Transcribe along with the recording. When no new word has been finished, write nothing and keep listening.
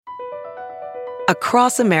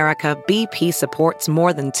Across America, BP supports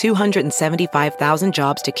more than 275,000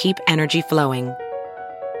 jobs to keep energy flowing.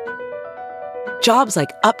 Jobs like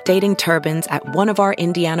updating turbines at one of our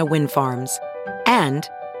Indiana wind farms and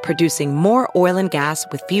producing more oil and gas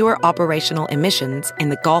with fewer operational emissions in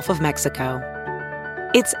the Gulf of Mexico.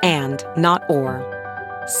 It's and, not or.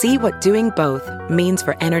 See what doing both means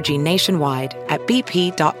for energy nationwide at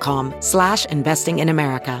bp.com/investing in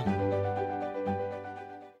America.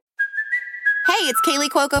 Hey, it's Kaylee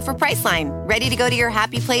Cuoco for Priceline. Ready to go to your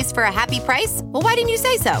happy place for a happy price? Well, why didn't you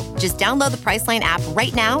say so? Just download the Priceline app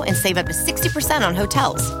right now and save up to 60% on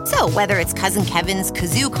hotels. So whether it's Cousin Kevin's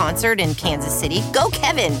Kazoo Concert in Kansas City, go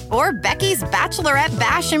Kevin, or Becky's Bachelorette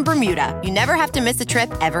Bash in Bermuda, you never have to miss a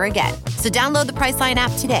trip ever again. So download the Priceline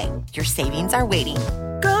app today. Your savings are waiting.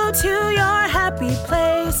 Go to your happy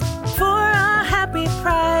place for a happy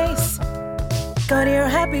price. Go to your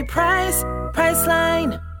happy price,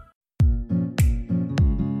 Priceline.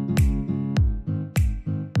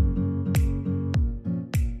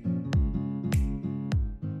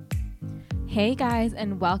 Hey guys,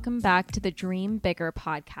 and welcome back to the Dream Bigger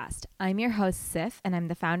podcast. I'm your host, Sif, and I'm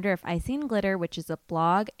the founder of Icy and Glitter, which is a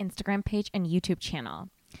blog, Instagram page, and YouTube channel.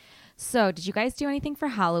 So, did you guys do anything for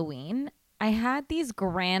Halloween? I had these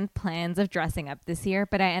grand plans of dressing up this year,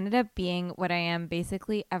 but I ended up being what I am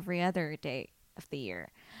basically every other day of the year.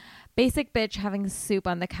 Basic bitch having soup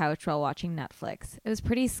on the couch while watching Netflix. It was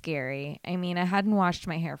pretty scary. I mean, I hadn't washed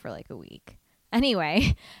my hair for like a week.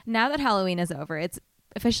 Anyway, now that Halloween is over, it's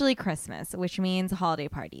officially Christmas, which means holiday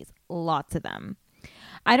parties. Lots of them.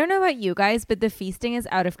 I don't know about you guys, but the feasting is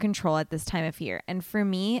out of control at this time of year. And for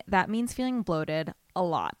me, that means feeling bloated a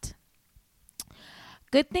lot.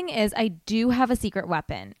 Good thing is I do have a secret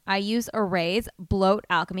weapon. I use Array's Bloat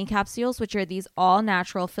Alchemy capsules, which are these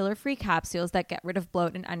all-natural filler-free capsules that get rid of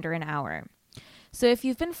bloat in under an hour. So if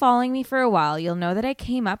you've been following me for a while, you'll know that I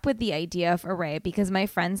came up with the idea of Array because my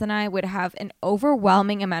friends and I would have an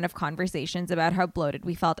overwhelming amount of conversations about how bloated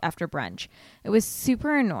we felt after brunch. It was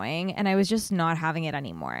super annoying and I was just not having it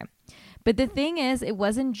anymore. But the thing is, it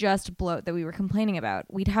wasn't just bloat that we were complaining about.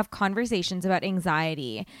 We'd have conversations about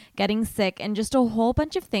anxiety, getting sick, and just a whole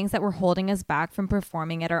bunch of things that were holding us back from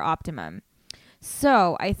performing at our optimum.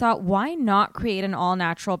 So I thought, why not create an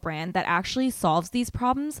all-natural brand that actually solves these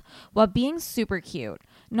problems while being super cute?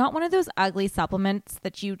 Not one of those ugly supplements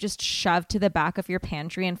that you just shove to the back of your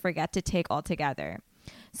pantry and forget to take altogether.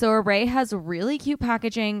 So Array has really cute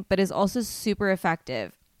packaging, but is also super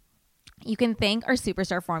effective. You can thank our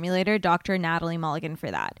superstar formulator, Dr. Natalie Mulligan, for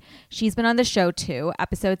that. She's been on the show too,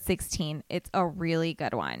 episode 16. It's a really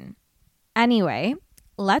good one. Anyway,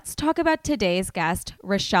 let's talk about today's guest,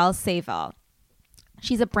 Rachelle Saevil.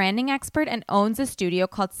 She's a branding expert and owns a studio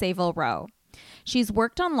called Saevil Row. She's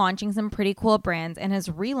worked on launching some pretty cool brands and has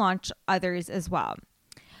relaunched others as well.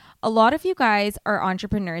 A lot of you guys are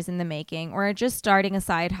entrepreneurs in the making or are just starting a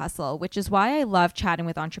side hustle, which is why I love chatting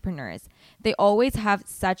with entrepreneurs. They always have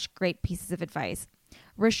such great pieces of advice.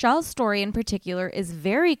 Rachelle's story in particular is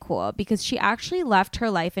very cool because she actually left her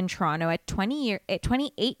life in Toronto at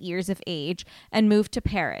 28 years of age and moved to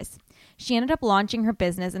Paris. She ended up launching her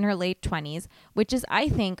business in her late 20s, which is, I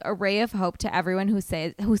think, a ray of hope to everyone who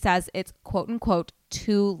says it's quote-unquote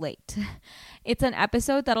too late. It's an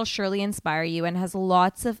episode that'll surely inspire you and has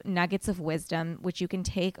lots of nuggets of wisdom which you can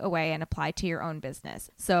take away and apply to your own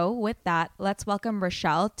business. So with that, let's welcome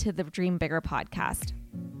Rachelle to the Dream Bigger podcast.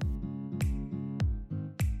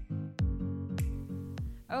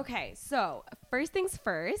 Okay, so first things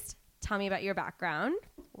first, tell me about your background.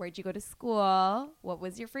 Where'd you go to school? What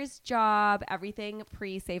was your first job? Everything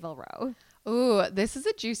pre-Saevil Row. Ooh, this is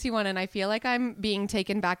a juicy one, and I feel like I'm being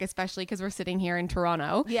taken back, especially because we're sitting here in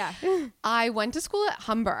Toronto. Yeah. I went to school at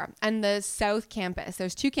Humber and the South Campus.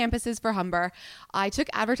 There's 2 campuses for Humber. I took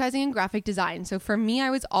advertising and graphic design. So for me, I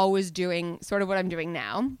was always doing sort of what I'm doing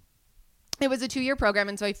now. It was a 2-year program,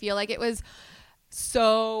 and so I feel like it was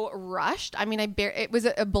so rushed. I mean, it was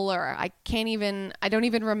a blur. I don't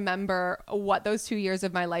even remember what those 2 years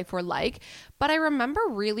of my life were like, but I remember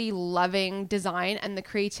really loving design and the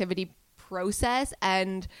creativity process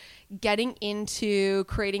and getting into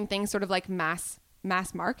creating things sort of like mass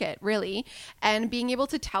market, really, and being able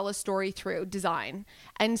to tell a story through design.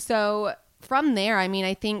 And so from there, I mean,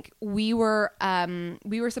 I think we were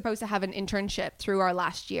supposed to have an internship through our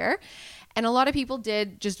last year. And a lot of people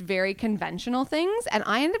did just very conventional things. And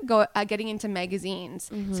I ended up getting into magazines.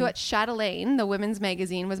 Mm-hmm. So at Chatelaine, the women's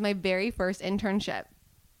magazine, was my very first internship.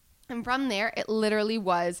 And from there, it literally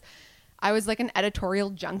was, I was like an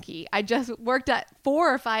editorial junkie. I just worked at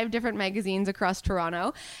 4 or 5 different magazines across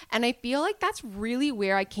Toronto. And I feel like that's really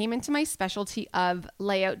where I came into my specialty of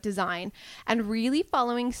layout design and really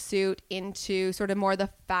following suit into sort of more the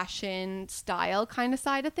fashion style kind of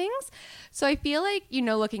side of things. So I feel like, you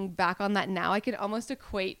know, looking back on that now, I can almost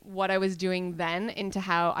equate what I was doing then into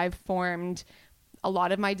how I've formed a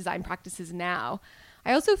lot of my design practices now.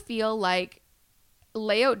 I also feel like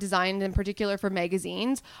layout design, in particular for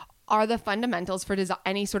magazines, are the fundamentals for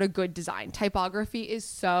any sort of good design. Typography is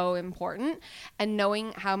so important, and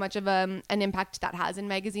knowing how much of an impact that has in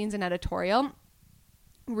magazines and editorial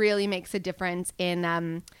really makes a difference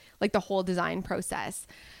in like the whole design process.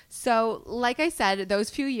 So like I said, those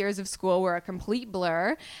few years of school were a complete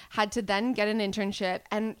blur. Had to then get an internship,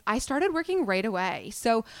 and I started working right away.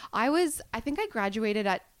 So I think I graduated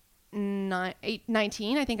at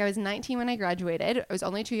 19. I think I was 19 when I graduated. It was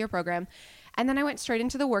only a 2-year program. And then I went straight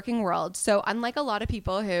into the working world. So unlike a lot of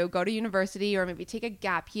people who go to university or maybe take a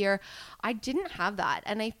gap year, I didn't have that.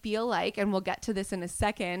 And I feel like, and we'll get to this in a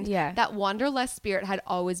second, that wanderlust spirit had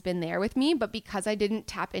always been there with me. But because I didn't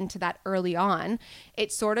tap into that early on,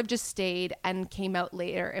 it sort of just stayed and came out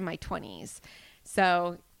later in my 20s.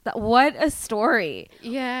 So what a story.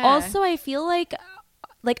 Yeah. Also, I feel like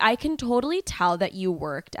I can totally tell that you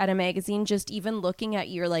worked at a magazine, just even looking at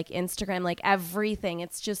your like Instagram, like everything.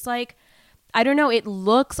 It's just like, I don't know, it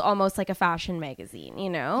looks almost like a fashion magazine, you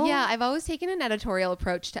know? Yeah, I've always taken an editorial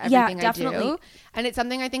approach to everything I do. And it's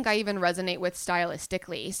something I think I even resonate with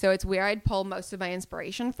stylistically. So it's where I'd pull most of my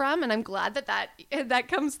inspiration from. And I'm glad that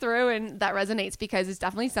comes through and that resonates, because it's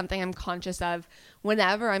definitely something I'm conscious of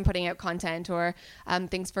whenever I'm putting out content or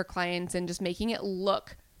things for clients, and just making it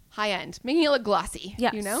look high end, making it look glossy.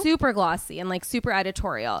 Yeah, you know? Super glossy and like super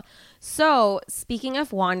editorial. So speaking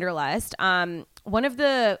of wanderlust, one of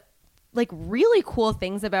the like really cool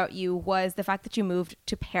things about you was the fact that you moved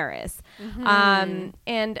to Paris.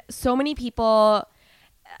 And so many people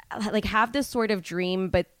like have this sort of dream,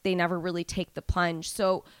 but they never really take the plunge.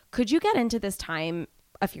 So could you get into this time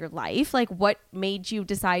of your life? Like, what made you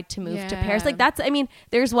decide to move to Paris? Like, that's, I mean,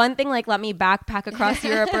 there's one thing like, let me backpack across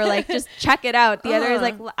Europe, or like just check it out. The other is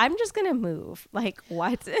like, I'm just gonna move. Like,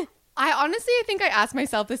 what? I think I asked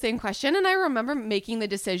myself the same question, and I remember making the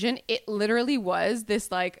decision. It literally was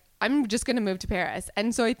this like, I'm just going to move to Paris.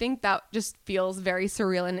 And so I think that just feels very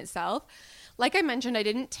surreal in itself. Like I mentioned, I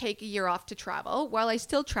didn't take a year off to travel. While I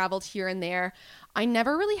still traveled here and there, I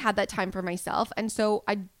never really had that time for myself. And so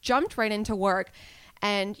I jumped right into work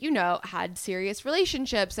and, you know, had serious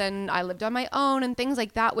relationships, and I lived on my own and things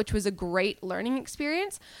like that, which was a great learning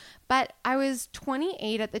experience. But I was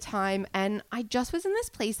 28 at the time, and I just was in this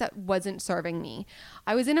place that wasn't serving me.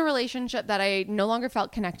 I was in a relationship that I no longer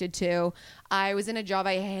felt connected to. I was in a job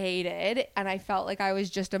I hated, and I felt like I was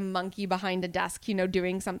just a monkey behind a desk, you know,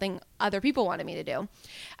 doing something other people wanted me to do.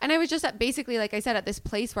 And I was just at, basically, like I said, at this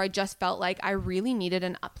place where I just felt like I really needed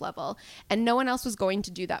an up level, and no one else was going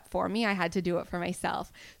to do that for me. I had to do it for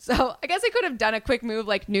myself. So I guess I could have done a quick move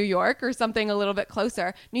like New York or something a little bit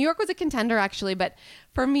closer. New York was a contender, actually, but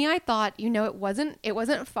for me, I thought, you know, it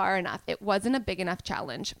wasn't far enough. It wasn't a big enough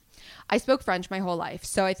challenge. I spoke French my whole life.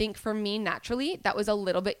 So I think for me, naturally, that was a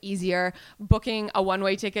little bit easier booking a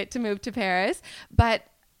one-way ticket to move to Paris. But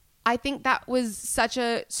I think that was such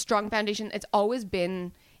a strong foundation. It's always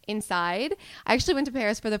been inside. I actually went to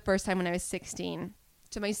Paris for the first time when I was 16.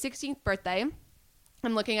 So my 16th birthday,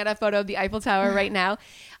 I'm looking at a photo of the Eiffel Tower right now.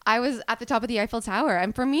 I was at the top of the Eiffel Tower,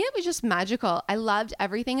 and for me, it was just magical. I loved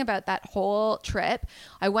everything about that whole trip.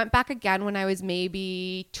 I went back again when I was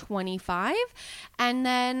maybe 25, and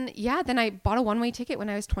then I bought a one-way ticket when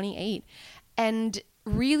I was 28. And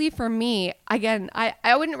really, for me, again,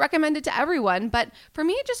 I wouldn't recommend it to everyone, but for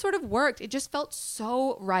me, it just sort of worked. It just felt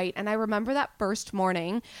so right. And I remember that first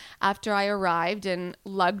morning after I arrived and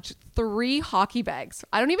lugged 3 hockey bags.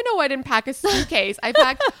 I don't even know why I didn't pack a suitcase. I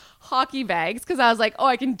packed hockey bags because I was like, oh,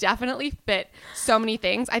 I can definitely fit so many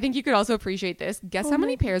things. I think you could also appreciate this. Guess how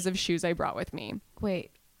many pairs of shoes I brought with me?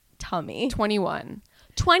 Wait, tell me. 21.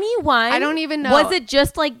 21? I don't even know. Was it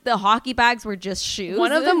just like the hockey bags were just shoes?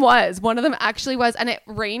 One of them actually was. And it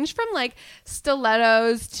ranged from like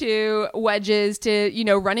stilettos to wedges to, you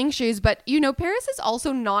know, running shoes. But, you know, Paris is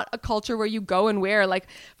also not a culture where you go and wear like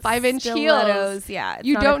 5-inch heels. Yeah.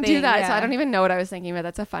 You don't do that. Yeah. So I don't even know what I was thinking, but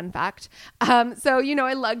that's a fun fact. So, you know,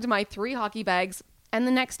 I lugged my 3 hockey bags. And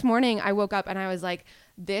the next morning I woke up and I was like,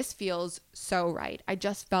 this feels so right. I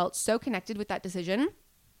just felt so connected with that decision.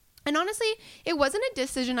 And honestly, it wasn't a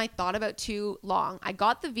decision I thought about too long. I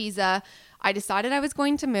got the visa, I decided I was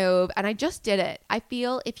going to move, and I just did it. I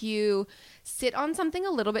feel if you sit on something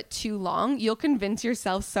a little bit too long, you'll convince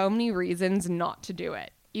yourself so many reasons not to do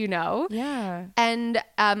it, you know? Yeah. And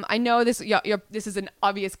I know this is an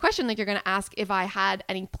obvious question, like you're going to ask if I had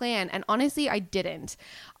any plan. And honestly, I didn't.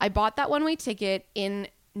 I bought that one-way ticket in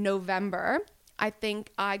November. I think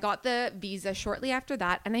I got the visa shortly after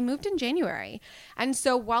that, and I moved in January. And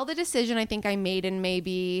so while the decision I think I made in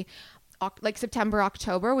maybe like September,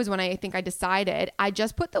 October was when I think I decided, I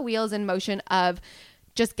just put the wheels in motion of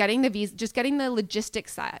just getting the visa, just getting the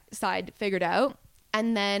logistics side figured out.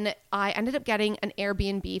 And then I ended up getting an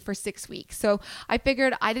Airbnb for 6 weeks. So I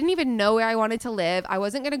figured I didn't even know where I wanted to live. I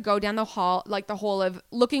wasn't going to go down the hall, like the whole of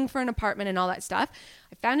looking for an apartment and all that stuff.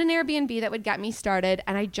 I found an Airbnb that would get me started,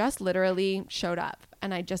 and I just literally showed up.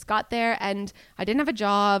 And I just got there, and I didn't have a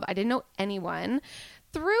job. I didn't know anyone.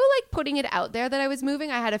 Through like putting it out there that I was moving,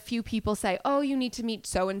 I had a few people say, oh, you need to meet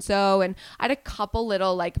so-and-so. And I had a couple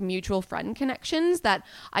little like mutual friend connections that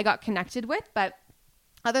I got connected with. But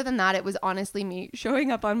other than that, it was honestly me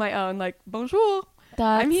showing up on my own, like, bonjour,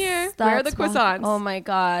 I'm here. Where are the croissants? Oh my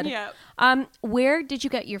God. Yeah. Where did you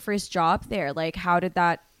get your first job there? Like, how did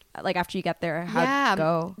that, like after you get there, how'd it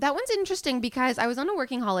go? That one's interesting because I was on a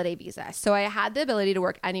working holiday visa. So I had the ability to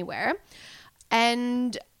work anywhere.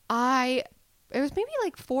 And it was maybe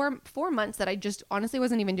like four months that I just honestly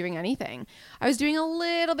wasn't even doing anything. I was doing a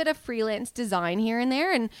little bit of freelance design here and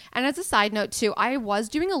there. And as a side note too, I was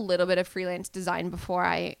doing a little bit of freelance design before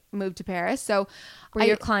I moved to Paris. So were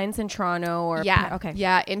your clients in Toronto or? Yeah. Okay.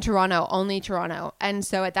 Yeah. In Toronto, only Toronto. And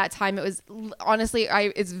so at that time it was honestly,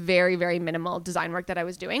 it's very, very minimal design work that I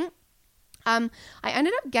was doing. I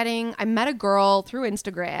met a girl through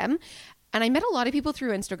Instagram. And I met a lot of people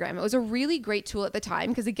through Instagram. It was a really great tool at the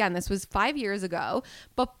time because, again, this was 5 years ago,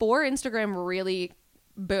 before Instagram really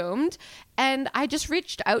boomed. And I just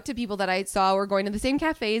reached out to people that I saw were going to the same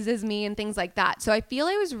cafes as me and things like that. So I feel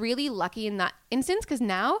I was really lucky in that instance because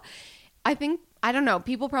now I don't know,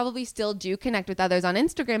 people probably still do connect with others on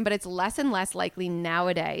Instagram, but it's less and less likely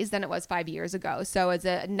nowadays than it was 5 years ago. So as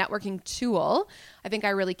a networking tool, I think I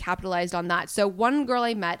really capitalized on that. So one girl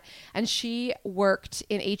I met, and she worked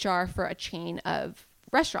in HR for a chain of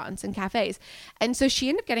restaurants and cafes. And so she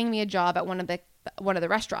ended up getting me a job at one of the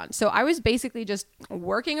restaurants. So I was basically just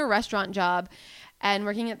working a restaurant job and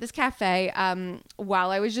working at this cafe while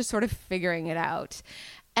I was just sort of figuring it out.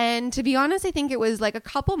 And to be honest, I think it was like a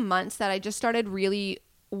couple months that I just started really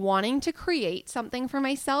wanting to create something for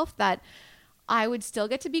myself that I would still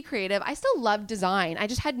get to be creative. I still love design. I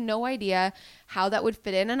just had no idea how that would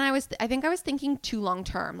fit in. And I think I was thinking too long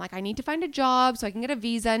term. Like I need to find a job so I can get a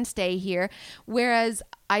visa and stay here. Whereas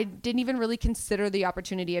I didn't even really consider the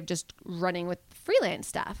opportunity of just running with freelance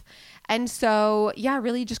stuff. And so, yeah,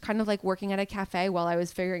 really just kind of like working at a cafe while I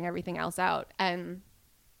was figuring everything else out. And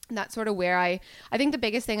that's sort of where I think the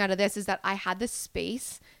biggest thing out of this is that I had the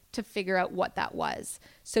space to figure out what that was.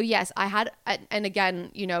 So yes, I had, and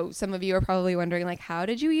again, you know, some of you are probably wondering like, how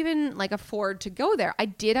did you even like afford to go there? I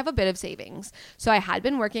did have a bit of savings. So I had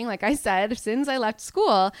been working, like I said, since I left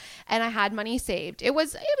school, and I had money saved. It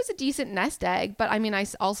was a decent nest egg, but I mean, I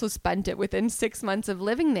also spent it within 6 months of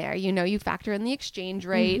living there. You know, you factor in the exchange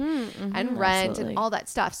rate and rent and all that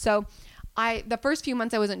stuff. So the first few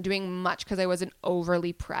months I wasn't doing much because I wasn't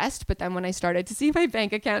overly pressed. But then when I started to see my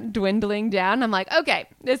bank account dwindling down, I'm like, okay,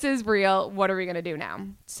 this is real. What are we going to do now?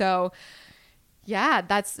 So yeah,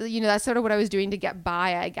 that's sort of what I was doing to get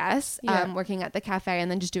by, I guess, working at the cafe and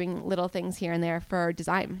then just doing little things here and there for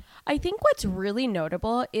design. I think what's really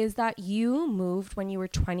notable is that you moved when you were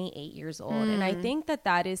 28 years old. And I think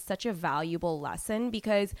that is such a valuable lesson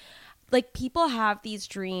because like people have these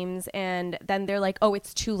dreams and then they're like, oh,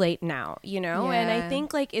 it's too late now, you know? Yeah. And I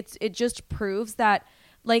think like it just proves that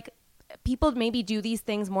like people maybe do these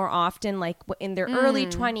things more often, like in their early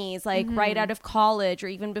 20s, like right out of college or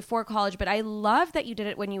even before college. But I love that you did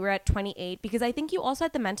it when you were at 28 because I think you also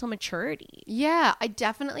had the mental maturity. Yeah, I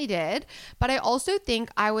definitely did. But I also think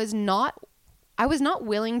I was not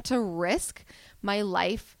willing to risk my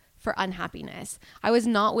life for unhappiness. I was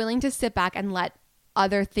not willing to sit back and let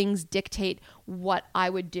other things dictate what I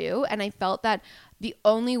would do. And I felt that the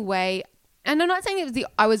only way, and I'm not saying it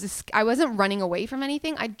was I wasn't running away from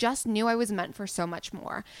anything. I just knew I was meant for so much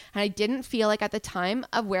more. And I didn't feel like at the time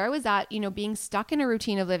of where I was at, you know, being stuck in a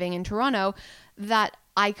routine of living in Toronto, that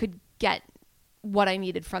I could get what I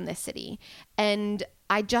needed from this city. And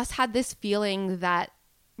I just had this feeling that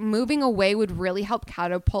moving away would really help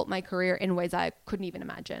catapult my career in ways I couldn't even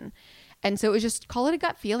imagine. And so it was just, call it a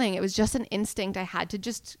gut feeling. It was just an instinct. I had to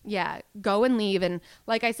just, go and leave. And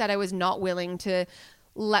like I said, I was not willing to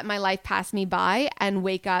let my life pass me by and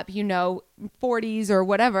wake up, 40s or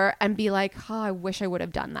whatever, and be like, oh, I wish I would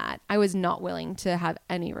have done that. I was not willing to have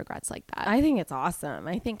any regrets like that. I think it's awesome.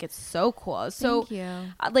 I think it's so cool. So, Thank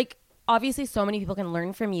you. Like, obviously so many people can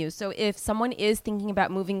learn from you. So if someone is thinking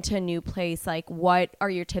about moving to a new place, like, what are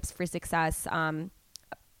your tips for success?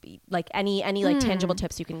 Like any like tangible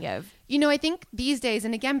tips you can give? I think these days,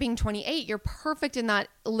 and again, being 28, you're perfect in that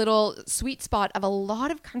little sweet spot of a lot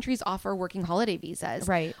of countries offer working holiday visas.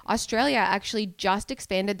 Right. Australia actually just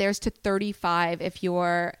expanded theirs to 35 if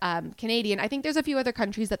you're Canadian. I think there's a few other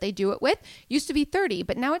countries that they do it with. Used to be 30,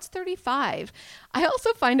 but now it's 35. I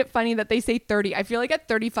also find it funny that they say 30. I feel like at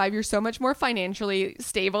 35, you're so much more financially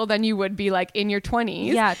stable than you would be like in your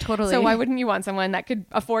 20s. Yeah, totally. So why wouldn't you want someone that could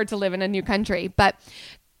afford to live in a new country? But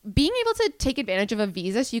being able to take advantage of a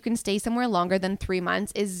visa so you can stay somewhere longer than 3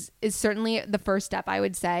 months is certainly the first step, I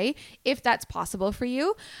would say, if that's possible for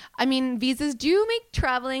you. I mean, visas do make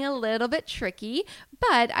traveling a little bit tricky,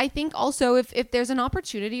 but I think also if there's an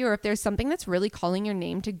opportunity or if there's something that's really calling your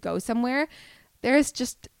name to go somewhere,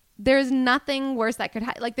 there's nothing worse that could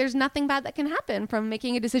there's nothing bad that can happen from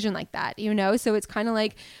making a decision like that, So it's kind of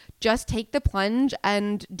like, just take the plunge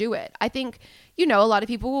and do it. I think, a lot of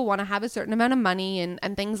people will want to have a certain amount of money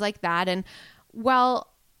and things like that. And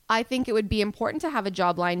I think it would be important to have a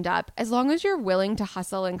job lined up. As long as you're willing to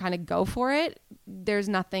hustle and kind of go for it, there's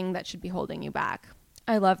nothing that should be holding you back.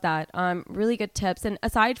 I love that. Really good tips. And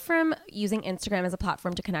aside from using Instagram as a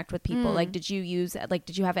platform to connect with people, did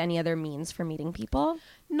you have any other means for meeting people?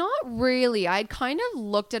 Not really. I'd kind of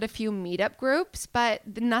looked at a few meetup groups, but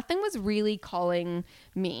nothing was really calling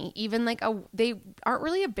me. Even they aren't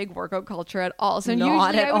really a big workout culture at all. So usually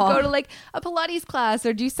I would go to like a Pilates class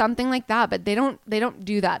or do something like that, but they don't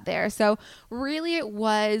do that there. So really it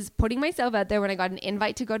was putting myself out there. When I got an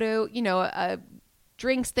invite to go to, a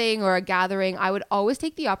drinks thing or a gathering, I would always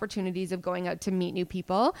take the opportunities of going out to meet new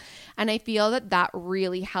people. And I feel that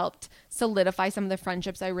really helped solidify some of the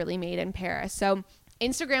friendships I really made in Paris. So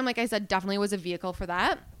Instagram, like I said, definitely was a vehicle for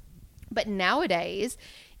that. But nowadays,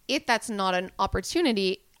 if that's not an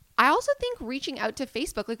opportunity, I also think reaching out to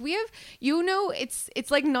Facebook, like we have, it's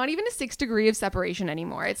like not even a 6 degree of separation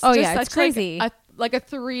anymore. It's it's crazy. Like a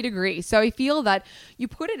 3 degree. So I feel that you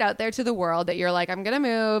put it out there to the world that you're like, I'm going to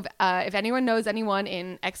move. If anyone knows anyone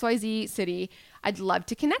in XYZ city, I'd love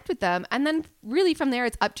to connect with them. And then really from there,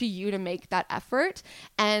 it's up to you to make that effort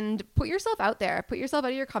and put yourself out there, put yourself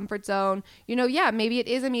out of your comfort zone. Maybe it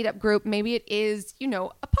is a meetup group. Maybe it is,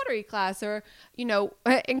 a pottery class or,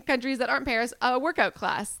 in countries that aren't Paris, a workout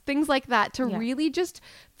class, things like that to really just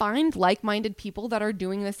find like-minded people that are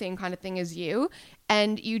doing the same kind of thing as you.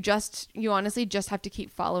 And you honestly just have to keep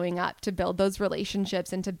following up to build those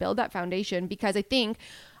relationships and to build that foundation, because I think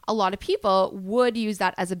a lot of people would use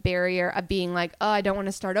that as a barrier of being like, oh, I don't want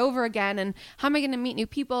to start over again. And how am I going to meet new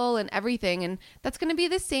people and everything? And that's going to be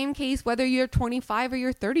the same case whether you're 25 or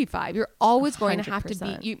you're 35. You're always going 100%. To have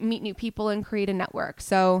to meet new people and create a network.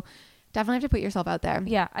 So definitely have to put yourself out there.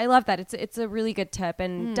 Yeah, I love that. It's a really good tip.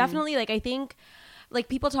 And definitely, I think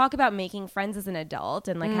people talk about making friends as an adult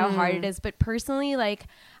and how hard it is. But personally,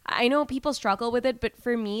 I know people struggle with it, but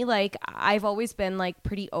for me, I've always been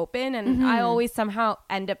pretty open, and I always somehow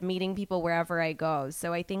end up meeting people wherever I go.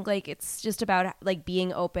 So I think it's just about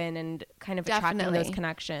being open and kind of attracting those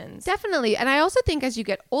connections. Definitely. And I also think as you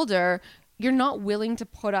get older, you're not willing to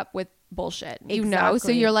put up with bullshit,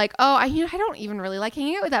 so you're like, oh, I don't even really like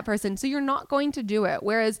hanging out with that person, so you're not going to do it.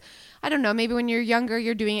 Whereas I don't know, maybe when you're younger,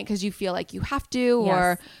 you're doing it because you feel like you have to,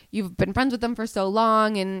 or you've been friends with them for so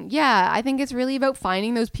long. And I think it's really about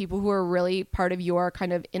finding those people who are really part of your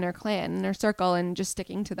kind of inner clan, inner circle, and just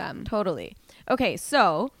sticking to them. Totally. Okay,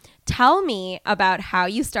 so tell me about how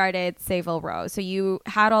you started Saevil Row. So you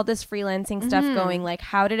had all this freelancing stuff going.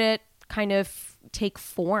 How did it kind of take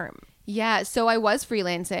form? Yeah, so I was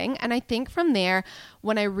freelancing, and I think from there,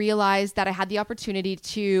 when I realized that I had the opportunity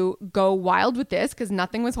to go wild with this, because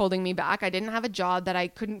nothing was holding me back, I didn't have a job that I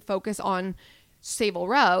couldn't focus on Saevil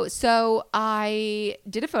Row. So I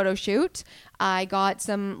did a photo shoot. I got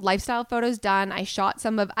some lifestyle photos done. I shot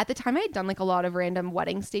at the time I had done a lot of random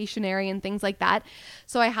wedding stationery and things like that.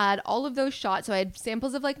 So I had all of those shots. So I had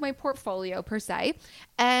samples of my portfolio per se,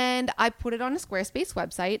 and I put it on a Squarespace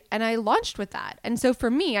website and I launched with that. And so for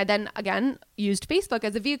me, I then again used Facebook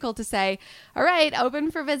as a vehicle to say, all right, open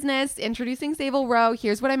for business, introducing Saevil Row.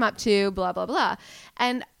 Here's what I'm up to, blah, blah, blah.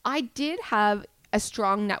 And I did have a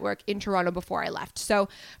strong network in Toronto before I left. So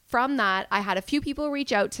from that, I had a few people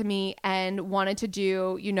reach out to me and wanted to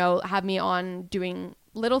do, have me on doing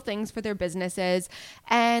little things for their businesses.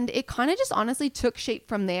 And it kind of just honestly took shape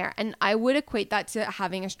from there. And I would equate that to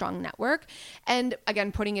having a strong network. And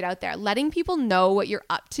again, putting it out there, letting people know what you're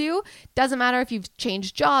up to. Doesn't matter if you've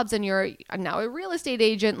changed jobs and you're now a real estate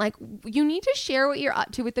agent. Like, you need to share what you're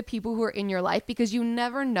up to with the people who are in your life, because you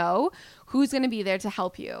never know who's going to be there to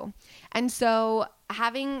help you. And so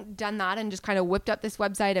having done that and just kind of whipped up this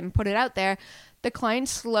website and put it out there, the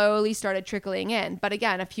clients slowly started trickling in. But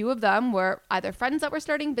again, a few of them were either friends that were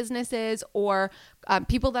starting businesses or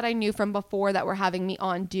people that I knew from before that were having me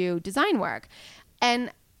on do design work.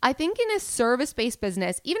 And I think in a service-based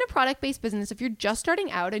business, even a product-based business, if you're just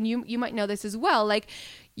starting out, and you might know this as well, like,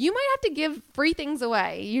 you might have to give free things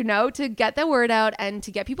away, you know, to get the word out and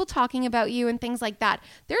to get people talking about you and things like that.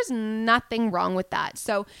 There's nothing wrong with that.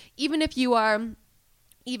 So even if you are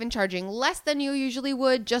even charging less than you usually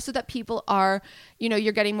would, just so that people are, you know,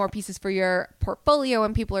 you're getting more pieces for your portfolio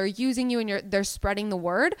and people are using you and they're spreading the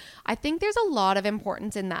word. I think there's a lot of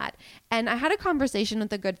importance in that. And I had a conversation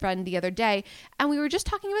with a good friend the other day, and we were just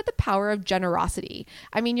talking about the power of generosity.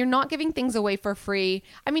 I mean, you're not giving things away for free.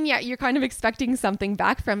 I mean, yeah, you're kind of expecting something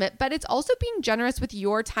back from it, but it's also being generous with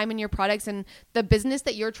your time and your products and the business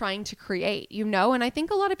that you're trying to create, you know? And I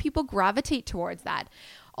think a lot of people gravitate towards that.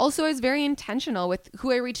 Also, I was very intentional with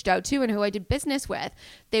who I reached out to and who I did business with.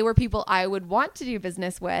 They were people I would want to do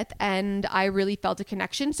business with, and I really felt a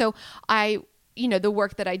connection. So the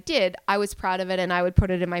work that I did, I was proud of it, and I would put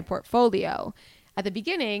it in my portfolio. At the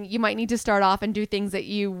beginning, you might need to start off and do things that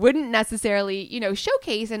you wouldn't necessarily,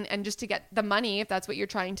 showcase and just to get the money, if that's what you're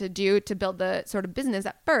trying to do to build the sort of business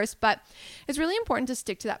at first. But it's really important to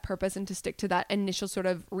stick to that purpose and to stick to that initial sort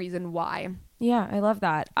of reason why. Yeah, I love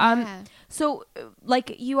that. So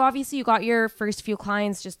like you got your first few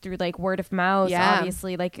clients just through like word of mouth,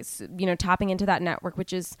 obviously, like, tapping into that network,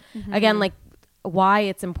 which is again, like why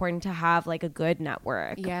it's important to have like a good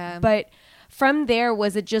network. Yeah. But from there,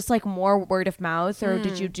 was it just like more word of mouth, or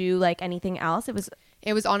did you do like anything else?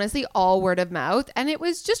 It was honestly all word of mouth, and it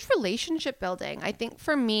was just relationship building. I think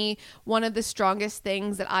for me, one of the strongest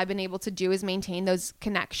things that I've been able to do is maintain those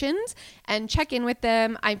connections and check in with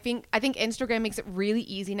them. I think Instagram makes it really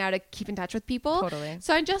easy now to keep in touch with people. Totally.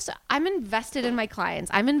 So I'm invested in my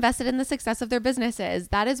clients. I'm invested in the success of their businesses.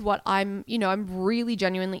 That is what I'm really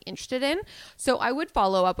genuinely interested in. So I would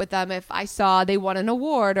follow up with them if I saw they won an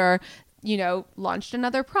award or, launched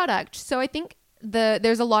another product. So I think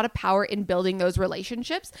there's a lot of power in building those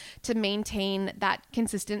relationships to maintain that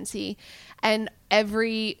consistency. And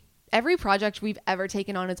every project we've ever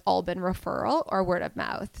taken on, it's all been referral or word of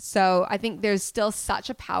mouth. So I think there's still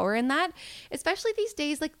such a power in that, especially these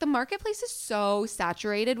days. Like, the marketplace is so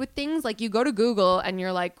saturated with things. Like, you go to Google and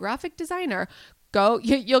you're like, graphic designer,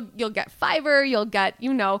 you'll get Fiverr, you'll get,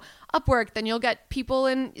 Upwork, then you'll get people,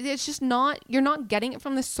 and it's just you're not getting it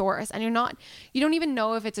from the source, and you don't even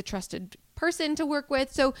know if it's a trusted person to work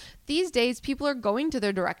with. So these days people are going to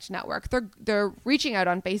their direct network. They're reaching out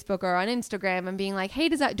on Facebook or on Instagram and being like, hey,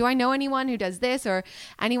 do I know anyone who does this, or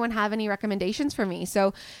anyone have any recommendations for me?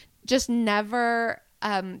 So just never,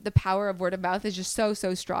 the power of word of mouth is just so,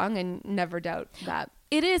 so strong, and never doubt that.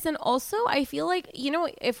 It is. And also I feel like,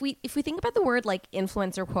 if we think about the word like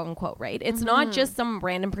influencer, quote unquote, right? It's not just some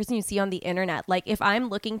random person you see on the internet. Like, if I'm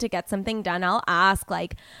looking to get something done, I'll ask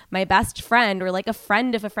like my best friend or like a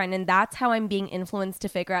friend of a friend. And that's how I'm being influenced to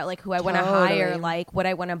figure out like who I want to hire, like what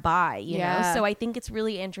I want to buy, you know? So I think it's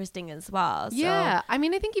really interesting as well. So. Yeah. I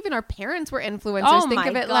mean, I think even our parents were influencers. Think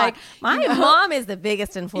of it God. like my mom is the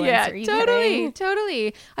biggest influencer. Yeah,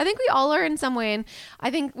 totally. I think we all are in some way. And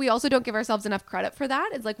I think we also don't give ourselves enough credit for that.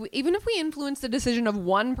 It's like, even if we influence the decision of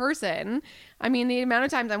one person, I mean, the amount of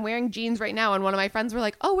times I'm wearing jeans right now and one of my friends were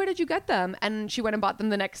like, oh, where did you get them? And she went and bought them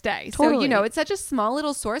the next day. Totally. So, it's such a small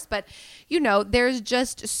little source, but there's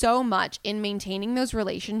just so much in maintaining those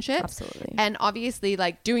relationships. Absolutely. And obviously,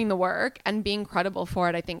 like, doing the work and being credible for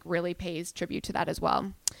it, I think really pays tribute to that as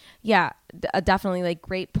well. Yeah, definitely, like,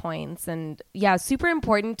 great points. And yeah, super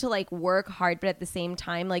important to like work hard, but at the same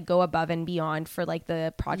time, like, go above and beyond for like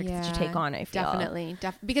the projects that you take on, I feel. Definitely.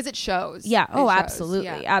 Because it shows. Yeah. It shows. Absolutely.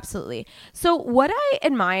 Yeah. Absolutely. So what I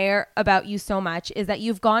admire about you so much is that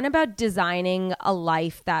you've gone about designing a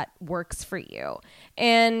life that works for you.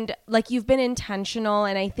 And like, you've been intentional.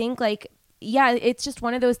 And I think like yeah, it's just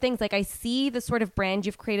one of those things. Like I see the sort of brand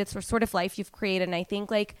you've created, sort of life you've created. And I think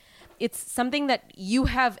like it's something that you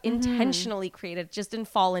have intentionally created, just didn't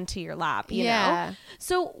fall into your lap, you know?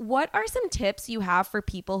 So what are some tips you have for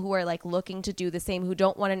people who are like looking to do the same, who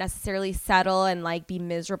don't want to necessarily settle and like be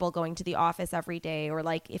miserable going to the office every day, or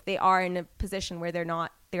like if they are in a position where they're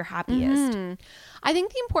not their happiest? I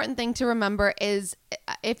think the important thing to remember is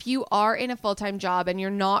if you are in a full-time job and you're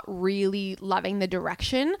not really loving the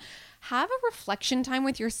direction, have a reflection time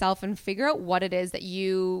with yourself and figure out what it is that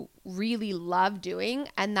you really love doing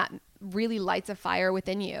and that really lights a fire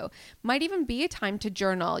within you. Might even be a time to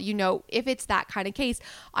journal, you know, if it's that kind of case.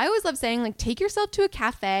 I always love saying like take yourself to a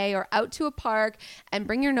cafe or out to a park and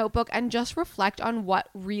bring your notebook and just reflect on what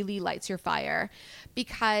really lights your fire,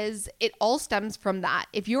 because it all stems from that.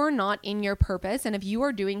 If you're not in your purpose and if you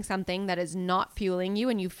are doing something that is not fueling you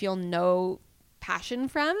and you feel no passion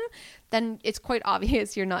from, then it's quite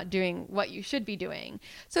obvious you're not doing what you should be doing.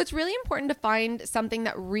 So it's really important to find something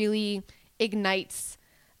that really ignites,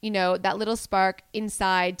 you know, that little spark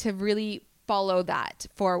inside to really follow that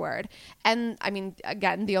forward. And I mean,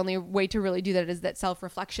 again, the only way to really do that is that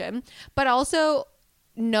self-reflection, but also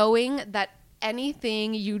knowing that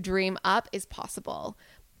anything you dream up is possible.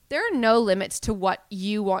 There are no limits to what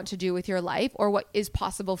you want to do with your life or what is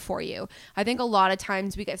possible for you. I think a lot of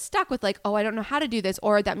times we get stuck with like, oh, I don't know how to do this,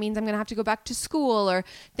 or that means I'm going to have to go back to school, or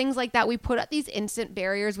things like that. We put up these instant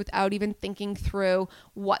barriers without even thinking through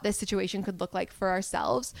what this situation could look like for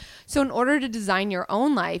ourselves. So in order to design your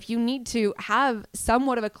own life, you need to have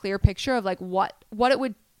somewhat of a clear picture of like what it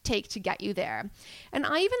would take to get you there. And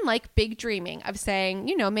I even like big dreaming of saying,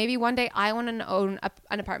 you know, maybe one day I want to own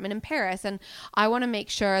an apartment in Paris, and I want to make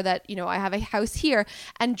sure that, you know, I have a house here.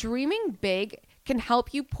 And dreaming big can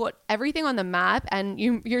help you put everything on the map, and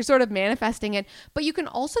you're sort of manifesting it, but you can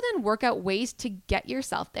also then work out ways to get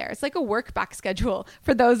yourself there. It's like a work back schedule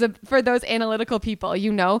for those analytical people,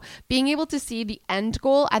 you know. Being able to see the end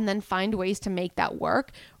goal and then find ways to make that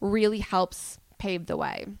work really helps pave the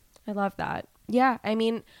way. I love that. Yeah, I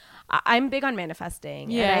mean, I'm big on manifesting.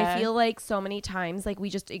 Yeah. And I feel like so many times, like, we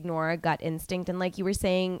just ignore a gut instinct. And like you were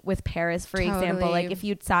saying with Paris, for example, like if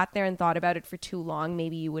you'd sat there and thought about it for too long,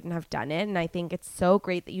 maybe you wouldn't have done it. And I think it's so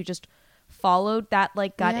great that you just followed that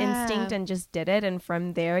like gut instinct and just did it. And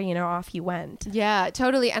from there, you know, off you went. Yeah,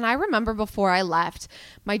 totally. And I remember before I left,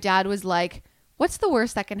 my dad was like, what's the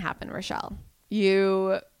worst that can happen, Rachelle?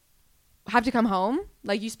 You have to come home.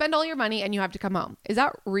 Like, you spend all your money and you have to come home. Is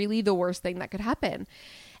that really the worst thing that could happen?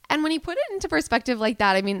 And when you put it into perspective like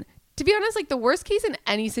that, I mean, to be honest, like, the worst case in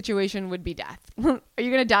any situation would be death. Are you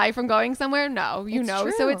going to die from going somewhere? No, you know.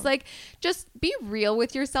 True. So it's like, just be real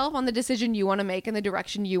with yourself on the decision you want to make and the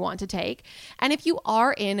direction you want to take. And if you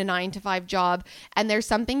are in a 9-to-5 job and there's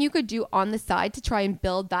something you could do on the side to try and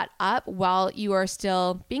build that up while you are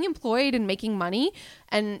still being employed and making money,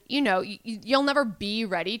 and, you know, you'll never be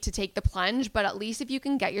ready to take the plunge, but at least if you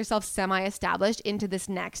can get yourself semi-established into this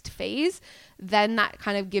next phase, then that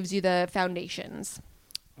kind of gives you the foundations.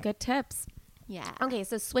 Good tips. Yeah. Okay,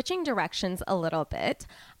 so switching directions a little bit,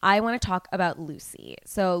 I want to talk about Lucy.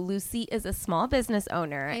 So Lucy is a small business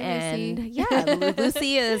owner. Hey, and Lucy.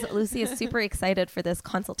 Yeah, Lucy is super excited for this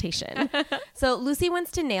consultation. So Lucy wants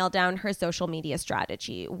to nail down her social media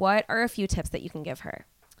strategy. What are a few tips that you can give her?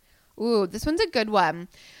 Ooh, this one's a good one.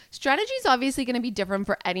 Strategy is obviously going to be different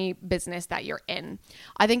for any business that you're in.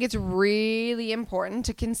 I think it's really important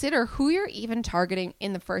to consider who you're even targeting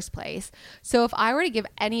in the first place. So if I were to give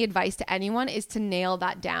any advice to anyone, is to nail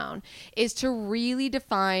that down, is to really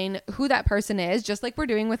define who that person is, just like we're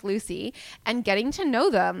doing with Lucy, and getting to know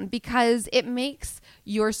them, because it makes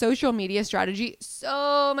your social media strategy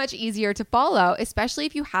so much easier to follow, especially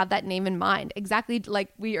if you have that name in mind. Exactly like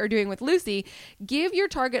we are doing with Lucy. Give your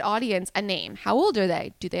target audience a name. How old are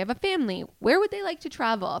they? Do they have a family? Where would they like to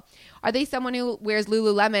travel? Are they someone who wears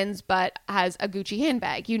Lululemons but has a Gucci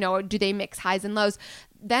handbag? You know, do they mix highs and lows?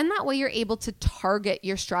 Then that way you're able to target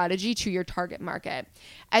your strategy to your target market.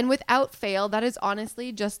 And without fail, that is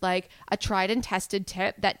honestly just like a tried and tested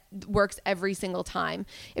tip that works every single time.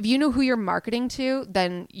 If you know who you're marketing to,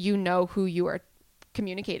 then you know who you are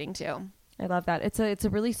communicating to. I love that. It's a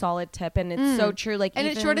really solid tip, and it's so true. Like, and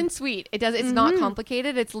it's short and sweet. It's not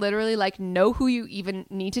complicated. It's literally like, know who you even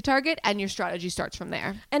need to target, and your strategy starts from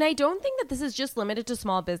there. And I don't think that this is just limited to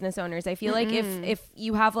small business owners. I feel like if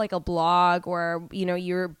you have like a blog, or, you know,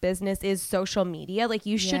 your business is social media, like,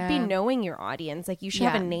 you should be knowing your audience. Like, you should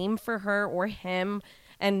have a name for her or him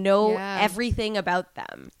and know everything about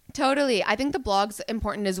them. Totally. I think the blog's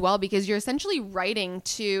important as well, because you're essentially writing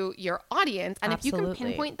to your audience. And if you can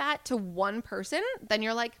pinpoint that to one person, then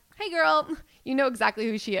you're like, hey girl, you know exactly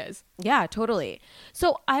who she is. Yeah, totally.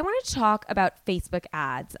 So I want to talk about Facebook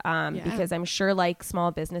ads because I'm sure like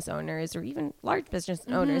small business owners or even large business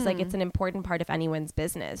owners, like it's an important part of anyone's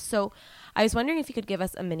business. So I was wondering if you could give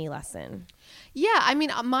us a mini lesson. Yeah, I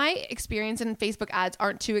mean, my experience in Facebook ads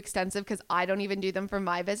aren't too extensive because I don't even do them for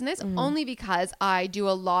my business, only because I do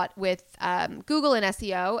a lot with Google and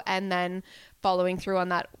SEO and then following through on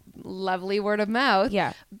that lovely word of mouth.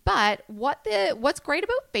 Yeah. But what's great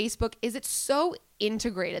about Facebook is it's so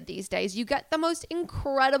integrated these days. You get the most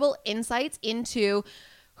incredible insights into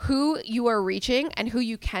who you are reaching and who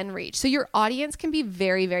you can reach. So your audience can be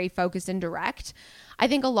very, very focused and direct. I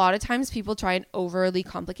think a lot of times people try and overly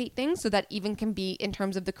complicate things, so that even can be in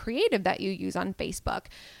terms of the creative that you use on Facebook.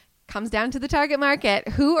 Comes down to the target market.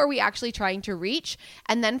 Who are we actually trying to reach?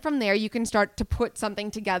 And then from there, you can start to put something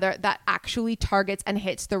together that actually targets and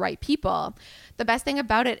hits the right people. The best thing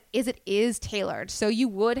about it is tailored. So you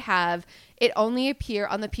would have it only appear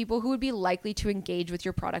on the people who would be likely to engage with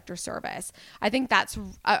your product or service. I think that's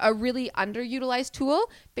a really underutilized tool.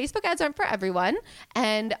 Facebook ads aren't for everyone.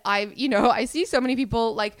 And I see so many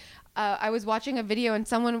people like, I was watching a video and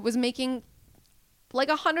someone was making like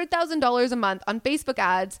 $100,000 a month on Facebook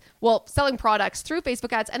ads, well, selling products through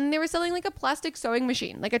Facebook ads, and they were selling like a plastic sewing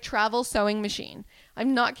machine, like a travel sewing machine.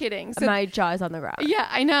 I'm not kidding. So, my jaw is on the ground. Yeah,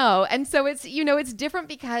 I know. And so it's, it's different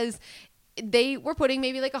because they were putting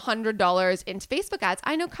maybe like $100 into Facebook ads.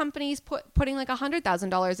 I know companies putting like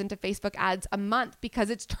 $100,000 into Facebook ads a month because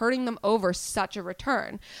it's turning them over such a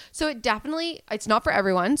return. So it's not for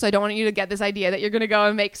everyone. So I don't want you to get this idea that you're going to go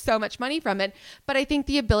and make so much money from it. But I think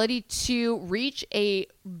the ability to reach a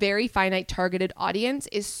very finite targeted audience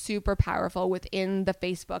is super powerful within the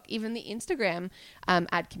Facebook, even the Instagram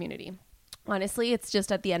ad community. Honestly, it's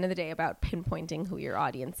just at the end of the day about pinpointing who your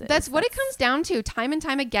audience is. That's what it comes down to time and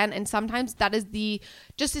time again. And sometimes that is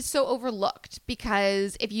is so overlooked,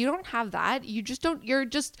 because if you don't have that, you're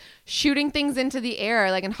just shooting things into the air,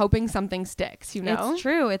 like, and hoping something sticks, It's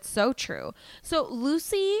true. It's so true. So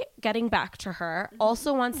Lucy, getting back to her,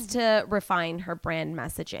 also wants to refine her brand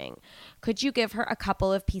messaging. Could you give her a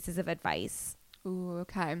couple of pieces of advice? Ooh,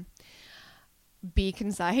 okay. Be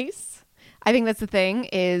concise. I think that's the thing,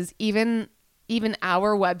 is even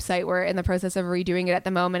our website, we're in the process of redoing it at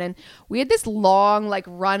the moment, and we had this long like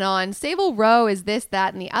run on Saevil Row is this,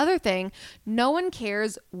 that, and the other thing. No one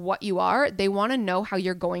cares what you are. They want to know how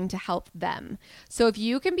you're going to help them. So if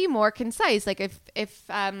you can be more concise, like if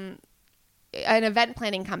an event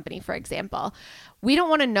planning company, for example, we don't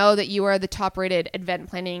want to know that you are the top rated event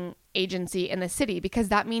planning agency in the city, because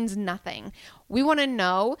that means nothing. We want to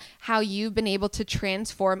know how you've been able to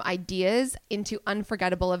transform ideas into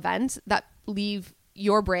unforgettable events that leave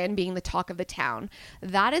your brand being the talk of the town.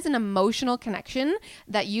 That is an emotional connection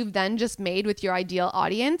that you've then just made with your ideal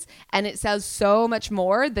audience, and it says so much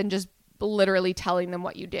more than just literally telling them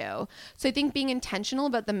what you do. So I think being intentional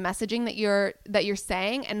about the messaging that you're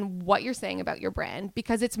saying and what you're saying about your brand,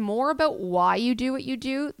 because it's more about why you do what you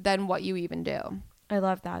do than what you even do. I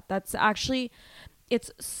love that. That's actually,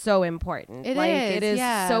 it's so important. It is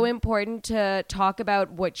yeah. so important to talk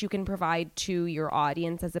about what you can provide to your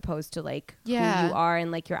audience as opposed to like who you are and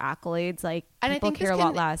like your accolades. Like, and people care a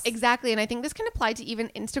lot less. Exactly. And I think this can apply to even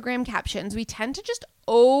Instagram captions. We tend to just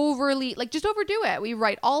overdo it. We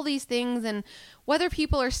write all these things, and whether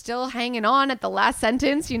people are still hanging on at the last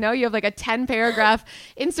sentence, you have like a 10 paragraph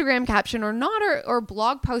Instagram caption or not, or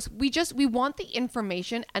blog post, we want the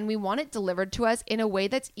information and we want it delivered to us in a way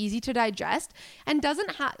that's easy to digest and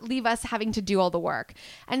doesn't leave us having to do all the work.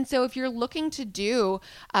 And so if you're looking to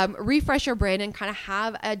refresh your brand and kind of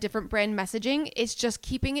have a different brand messaging, it's just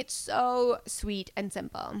keeping it so sweet and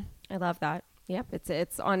simple. I love that. Yep.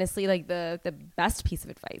 It's honestly like the best piece of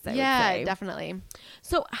advice, I would say. Yeah, definitely.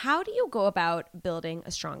 So how do you go about building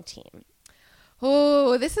a strong team?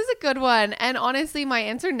 Oh, this is a good one. And honestly, my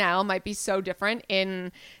answer now might be so different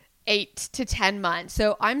in 8 to 10 months.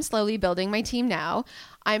 So I'm slowly building my team now.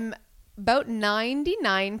 I'm about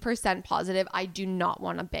 99% positive I do not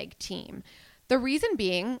want a big team. The reason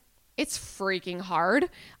being, it's freaking hard.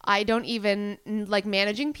 I don't even like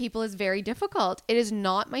managing people is very difficult. It is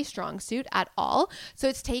not my strong suit at all. So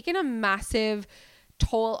it's taken a massive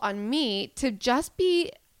toll on me to just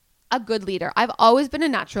be a good leader. I've always been a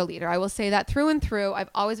natural leader. I will say that through and through. I've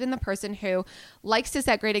always been the person who likes to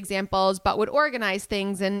set great examples, but would organize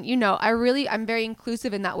things. And, I'm very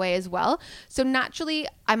inclusive in that way as well. So naturally,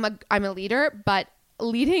 I'm a leader, but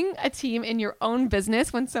leading a team in your own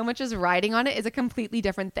business when so much is riding on it is a completely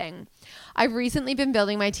different thing. I've recently been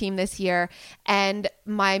building my team this year, and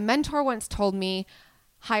my mentor once told me,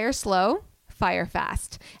 hire slow, fire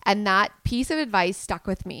fast. And that piece of advice stuck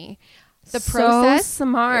with me. The So process,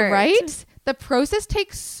 smart. right? The process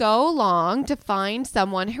takes so long to find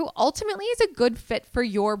someone who ultimately is a good fit for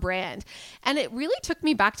your brand. And it really took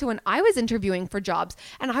me back to when I was interviewing for jobs,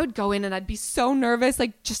 and I would go in and I'd be so nervous,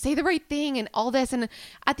 like just say the right thing and all this. And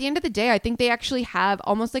at the end of the day, I think they actually have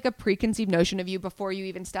almost like a preconceived notion of you before you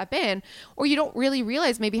even step in, or you don't really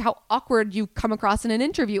realize maybe how awkward you come across in an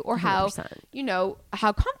interview, or how, 100%. you know,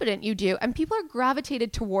 how confident you do. And people are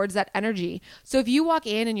gravitated towards that energy. So if you walk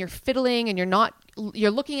in and you're fiddling and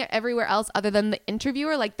you're looking at everywhere else other than the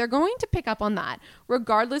interviewer, like they're going to pick up on that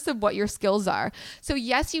regardless of what your skills are. So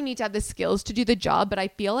yes, you need to have the skills to do the job, but I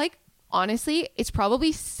feel like honestly, it's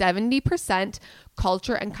probably 70%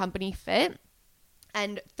 culture and company fit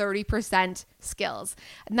and 30% skills.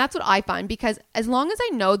 And that's what I find, because as long as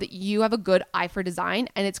I know that you have a good eye for design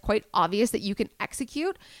and it's quite obvious that you can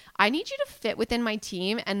execute, I need you to fit within my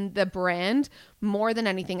team and the brand more than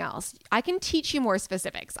anything else. I can teach you more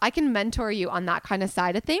specifics. I can mentor you on that kind of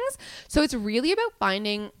side of things. So it's really about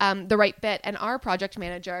finding the right fit. And our project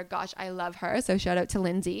manager, gosh, I love her. So shout out to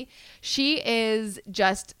Lindsay. She is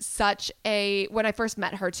just such a, when I first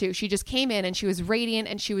met her too, she just came in and she was radiant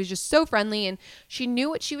and she was just so friendly and she knew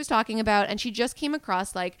what she was talking about, and she just came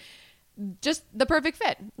across like just the perfect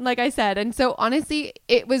fit, like I said. And so honestly,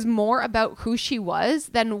 it was more about who she was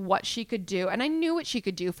than what she could do. And I knew what she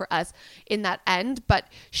could do for us in that end, but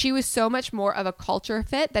she was so much more of a culture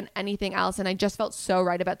fit than anything else. And I just felt so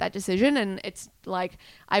right about that decision. And it's like,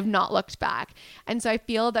 I've not looked back. And so I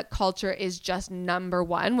feel that culture is just number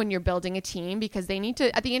one when you're building a team, because they need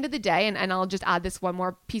to, at the end of the day, and I'll just add this one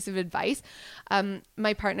more piece of advice.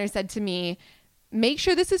 My partner said to me, make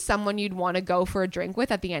sure this is someone you'd want to go for a drink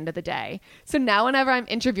with at the end of the day. So now whenever I'm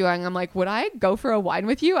interviewing, I'm like, would I go for a wine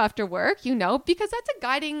with you after work? You know, because that's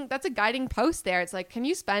a guiding post there. It's like, can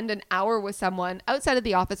you spend an hour with someone outside of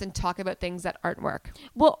the office and talk about things that aren't work?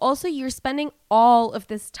 Well, also you're spending all of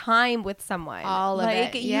this time with someone. All of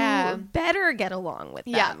it. Yeah. You better get along with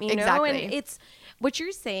them. Yeah, you know? exactly. And it's what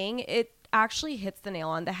you're saying, it actually hits the nail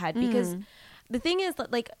on the head, because the thing is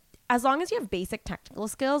that, like, as long as you have basic technical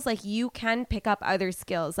skills, like you can pick up other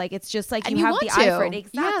skills. Like it's just like and you have want the to. eye for it.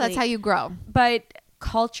 Exactly. Yeah, that's how you grow. But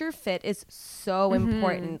culture fit is so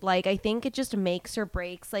important. Like I think it just makes or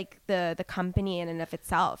breaks like the company in and of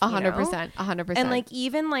itself. 100%. 100%. And like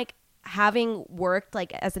even like having worked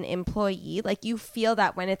like as an employee, like you feel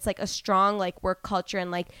that when it's like a strong like work culture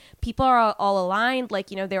and like people are all aligned, like,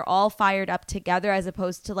 you know, they're all fired up together, as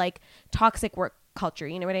opposed to like toxic work culture.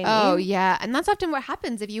 You know what I mean? Oh yeah. And that's often what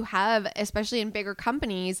happens if you have, especially in bigger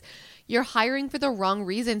companies, you're hiring for the wrong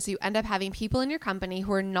reason. So you end up having people in your company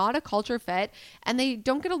who are not a culture fit, and they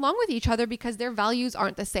don't get along with each other because their values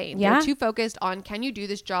aren't the same. Yeah. They're too focused on, can you do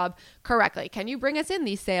this job correctly? Can you bring us in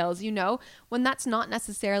these sales? You know, when that's not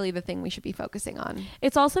necessarily the thing we should be focusing on.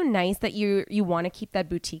 It's also nice that you want to keep that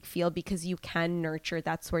boutique feel, because you can nurture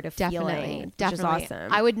that sort of feeling, which is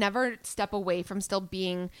awesome. I would never step away from still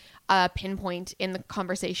being a pinpoint in the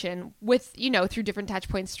conversation with, you know, through different touch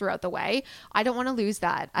points throughout the way. I don't want to lose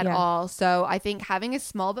that at all. So I think having a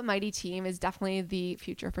small but mighty team is definitely the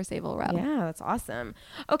future for Saevil Row. Yeah, that's awesome.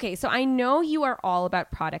 Okay, so I know you are all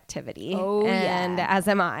about productivity. Oh, and yeah. as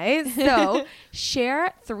am I. So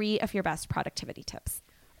share 3 of your best productivity tips.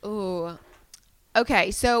 Ooh. Okay,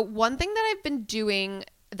 so one thing that I've been doing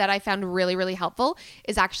that I found really, really helpful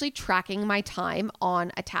is actually tracking my time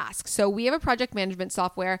on a task. So we have a project management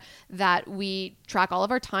software that we track all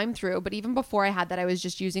of our time through. But even before I had that, I was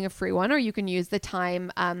just using a free one, or you can use the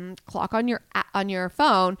time clock on your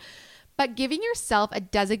phone. But giving yourself a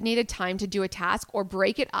designated time to do a task, or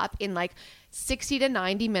break it up in like 60 to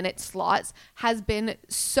 90 minute slots, has been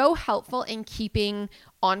so helpful in keeping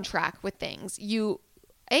on track with things. You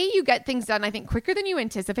get things done, I think, quicker than you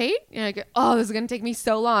anticipate. You're like, oh, this is going to take me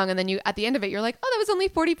so long. And then at the end of it, you're like, oh, that was only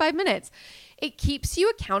 45 minutes. It keeps you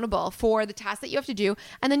accountable for the task that you have to do.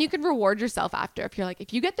 And then you can reward yourself after. If you're like,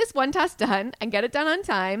 if you get this one task done and get it done on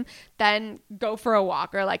time, then go for a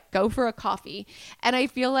walk, or like go for a coffee. And I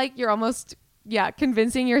feel like you're almost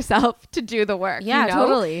convincing yourself to do the work. Yeah, you know?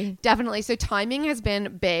 totally. Definitely. So timing has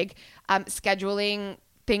been big. Scheduling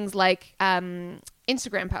things like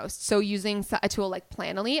Instagram posts. So using a tool like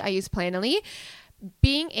Planoly, I use Planoly.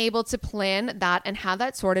 Being able to plan that and have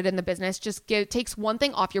that sorted in the business just takes one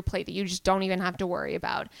thing off your plate that you just don't even have to worry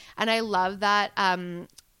about. And I love that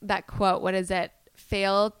that quote. What is it?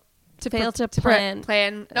 Fail to plan.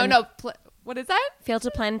 What is that? Fail to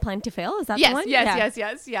plan, plan to fail. Is that Yes, the one?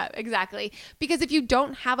 yes. Yeah, exactly. Because if you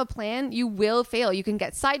don't have a plan, you will fail. You can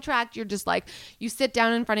get sidetracked. You're just like, you sit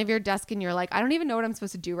down in front of your desk and you're like, I don't even know what I'm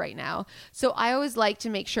supposed to do right now. So I always like to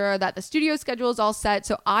make sure that the studio schedule is all set.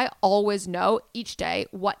 So I always know each day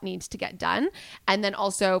what needs to get done. And then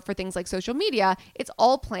also for things like social media, it's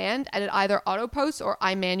all planned and it either auto posts or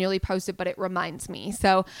I manually post it, but it reminds me.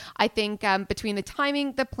 So I think between the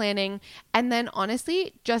timing, the planning, and then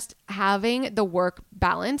honestly, just having the work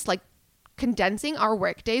balance, like condensing our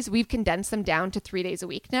work days. We've condensed them down to 3 days a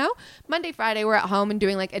week now. Monday, Friday, we're at home and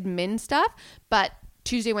doing like admin stuff, but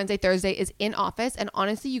Tuesday, Wednesday, Thursday is in office. And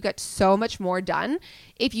honestly, you get so much more done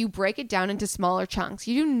if you break it down into smaller chunks.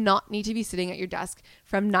 You do not need to be sitting at your desk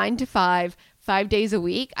from 9 to 5 days a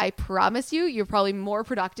week. I promise you're probably more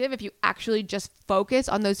productive if you actually just focus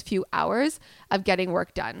on those few hours of getting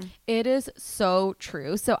work done. It is so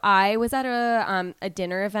true. So I was at a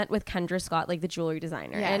dinner event with Kendra Scott, like the jewelry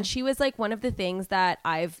designer. Yeah. And she was like, one of the things that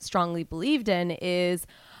I've strongly believed in is,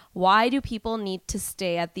 why do people need to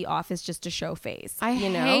stay at the office just to show face? I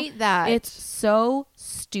hate that. It's so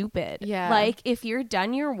stupid. Yeah. Like if you're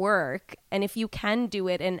done your work and if you can do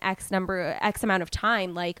it in X amount of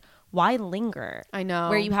time, like why linger? I know.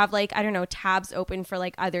 Where you have like, I don't know, tabs open for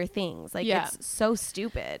like other things. Like Yeah. it's so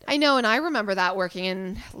stupid. I know. And I remember that working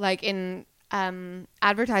in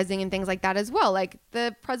advertising and things like that as well. Like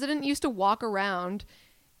the president used to walk around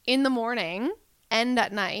in the morning and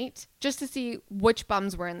at night just to see which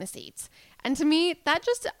bums were in the seats. And to me, that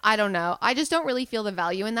just, I don't know. I just don't really feel the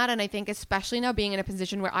value in that. And I think especially now being in a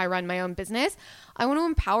position where I run my own business, I want to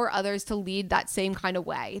empower others to lead that same kind of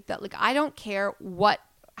way. That like, I don't care what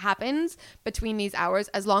happens between these hours.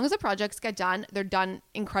 As long as the projects get done, they're done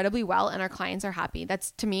incredibly well and our clients are happy.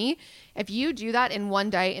 That's, to me, if you do that in one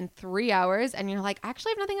day in 3 hours and you're like, actually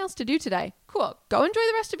I have nothing else to do today, cool, go enjoy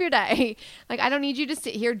the rest of your day. Like I don't need you to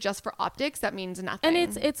sit here just for optics. That means nothing.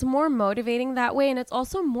 And it's more motivating that way, and it's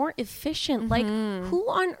also more efficient. Like who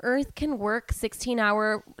on earth can work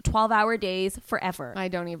 16-hour 12-hour days forever? I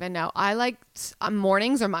don't even know. I like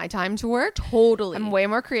mornings are my time to work. Totally. I'm way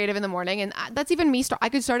more creative in the morning, and that's even me. I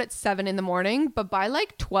could start at 7 in the morning, but by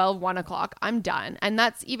like 12, 1 o'clock, I'm done. And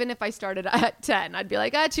that's even if I started at 10, I'd be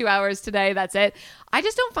like, 2 hours today. That's it. I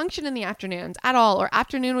just don't function in the afternoons at all, or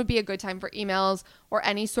afternoon would be a good time for emails or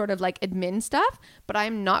any sort of like admin stuff, but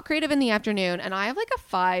I'm not creative in the afternoon. And I have like a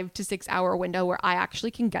 5 to 6 hour window where I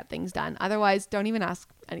actually can get things done. Otherwise, don't even ask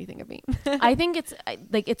anything of me. I think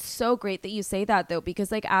it's so great that you say that though,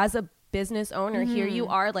 because like as a business owner, here you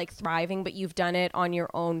are like thriving, but you've done it on your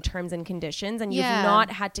own terms and conditions, and you've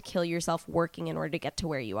not had to kill yourself working in order to get to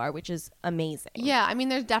where you are, which is amazing. Yeah, I mean,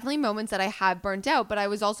 there's definitely moments that I have burnt out, but I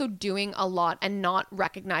was also doing a lot and not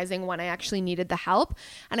recognizing when I actually needed the help.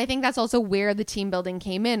 And I think that's also where the team building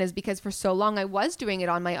came in, is because for so long I was doing it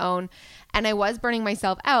on my own and I was burning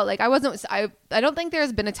myself out. Like I don't think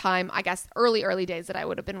there's been a time, I guess early days, that I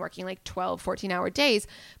would have been working like 12, 14-hour days,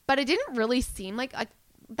 but it didn't really seem like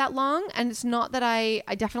that long. And it's not that I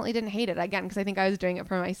definitely didn't hate it, again, because I think I was doing it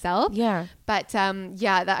for myself. Yeah. But I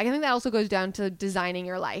think that also goes down to designing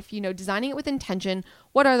your life, designing it with intention.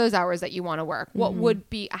 What are those hours that you want to work? What would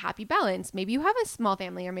be a happy balance? Maybe you have a small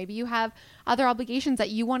family, or maybe you have other obligations that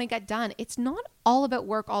you want to get done. It's not all about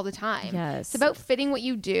work all the time. Yes. It's about fitting what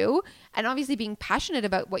you do and obviously being passionate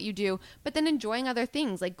about what you do, but then enjoying other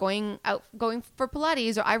things like going for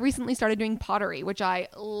Pilates, or I recently started doing pottery, which I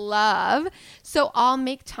love. So I'll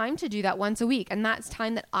make time to do that once a week. And that's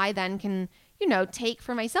time that I then can, take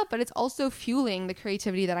for myself, but it's also fueling the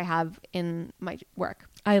creativity that I have in my work.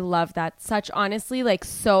 I love that. Such, honestly, like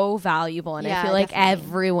so valuable. And I feel like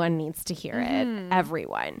everyone needs to hear it.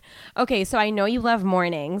 Everyone. Okay. So I know you love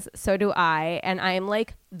mornings. So do I. And I am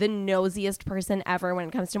like the nosiest person ever when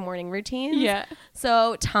it comes to morning routines. Yeah.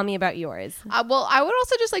 So tell me about yours. Well, I would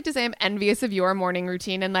also just like to say I'm envious of your morning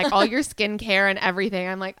routine and like all your skincare and everything.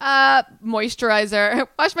 I'm like, moisturizer,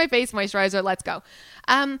 wash my face, moisturizer, let's go.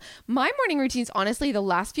 My morning routines, honestly, the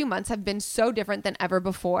last few months have been so different than ever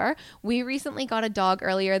before. We recently got a dog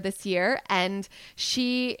earlier this year, and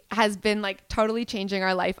she has been like totally changing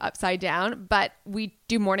our life upside down, but we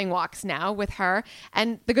do morning walks now with her.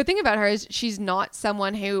 And the good thing about her is she's not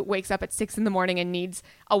someone who wakes up at 6 a.m. and needs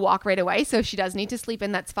a walk right away. So if she does need to sleep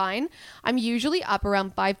in, that's fine. I'm usually up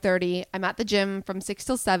around 5:30. I'm at the gym from 6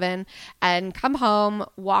 till 7 and come home,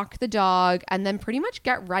 walk the dog, and then pretty much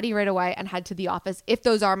get ready right away and head to the office if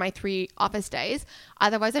those are my 3 office days.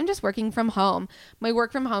 Otherwise, I'm just working from home. My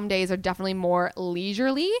work from home days are definitely more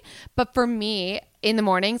leisurely, but for me, in the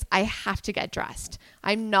mornings, I have to get dressed.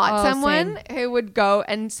 I'm not someone who would go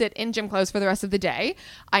and sit in gym clothes for the rest of the day.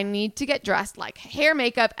 I need to get dressed, like hair,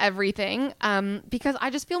 makeup, everything, because I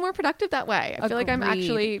just feel more productive that way. I feel like I'm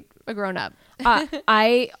actually a grown up.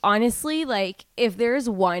 I honestly, like, if there's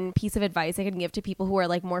one piece of advice I can give to people who are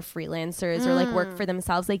like more freelancers or like work for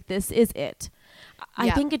themselves, like this is it.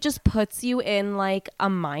 I think it just puts you in like a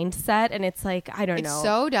mindset, and it's like, I don't know. It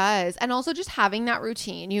so does. And also just having that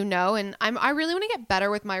routine, you know, and I really want to get better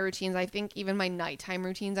with my routines. I think even my nighttime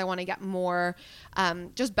routines, I want to get more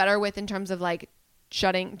just better with, in terms of like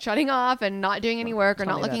shutting off and not doing any work or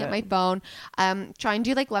not looking at my phone. Try and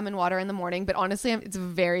do like lemon water in the morning, but honestly it's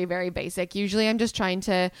very, very basic. Usually I'm just trying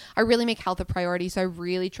to, I really make health a priority, so I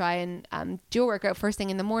really try and do a workout first thing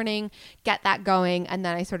in the morning, get that going, and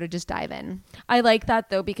then I sort of just dive in. I like that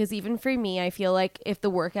though, because even for me, I feel like if the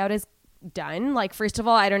workout is done, like, first of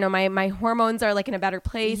all, I don't know, my hormones are like in a better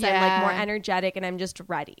place. I'm like more energetic and I'm just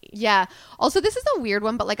ready. Yeah. Also, this is a weird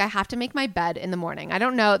one, but like I have to make my bed in the morning. I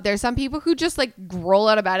don't know, there's some people who just like roll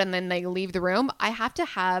out of bed and then they leave the room. I have to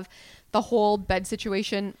have the whole bed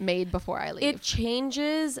situation made before I leave. It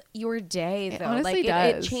changes your day though. It honestly like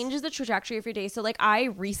does. It changes the trajectory of your day. So like I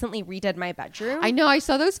recently redid my bedroom. I know, I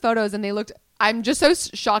saw those photos and they looked, I'm just so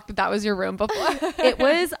shocked that was your room before.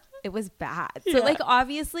 It was bad. So like,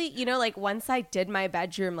 obviously, you know, like once I did my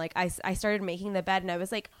bedroom, like I started making the bed and I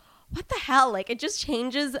was like, what the hell? Like, it just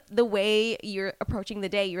changes the way you're approaching the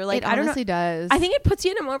day. You're like, I don't know. It honestly does. I think it puts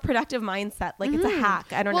you in a more productive mindset. Like it's a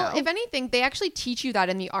hack. I don't know. Well, if anything, they actually teach you that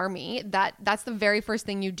in the army, that's the very first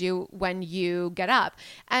thing you do when you get up.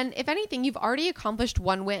 And if anything, you've already accomplished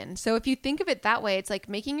one win. So if you think of it that way, it's like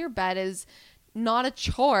making your bed is not a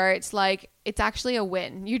chore. It's like, it's actually a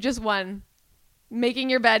win. You just won. Making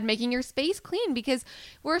your bed, making your space clean, because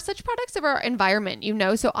we're such products of our environment, you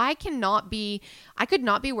know. So I could not be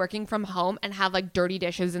working from home and have like dirty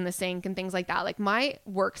dishes in the sink and things like that. Like my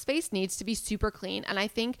workspace needs to be super clean, and I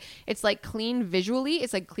think it's like clean visually,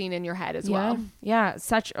 it's like clean in your head as well. Yeah,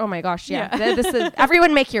 oh my gosh, yeah. This is,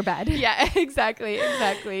 everyone make your bed. Yeah, exactly.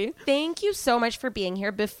 Thank you so much for being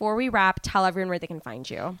here. Before we wrap, tell everyone where they can find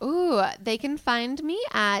you. Ooh, they can find me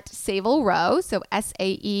at Saevil Row, so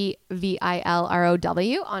SAEVILROW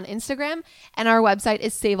on Instagram, and our website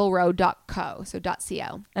is saevilrow.co, so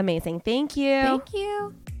 .co. Amazing. Thank you. Thank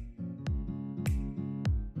you.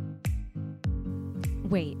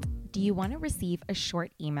 Wait, do you want to receive a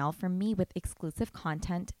short email from me with exclusive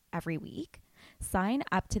content every week? Sign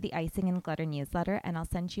up to the Icing and Glitter newsletter and I'll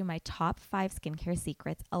send you my top 5 skincare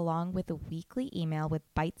secrets along with a weekly email with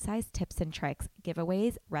bite-sized tips and tricks,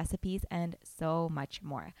 giveaways, recipes, and so much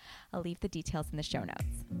more. I'll leave the details in the show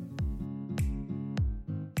notes.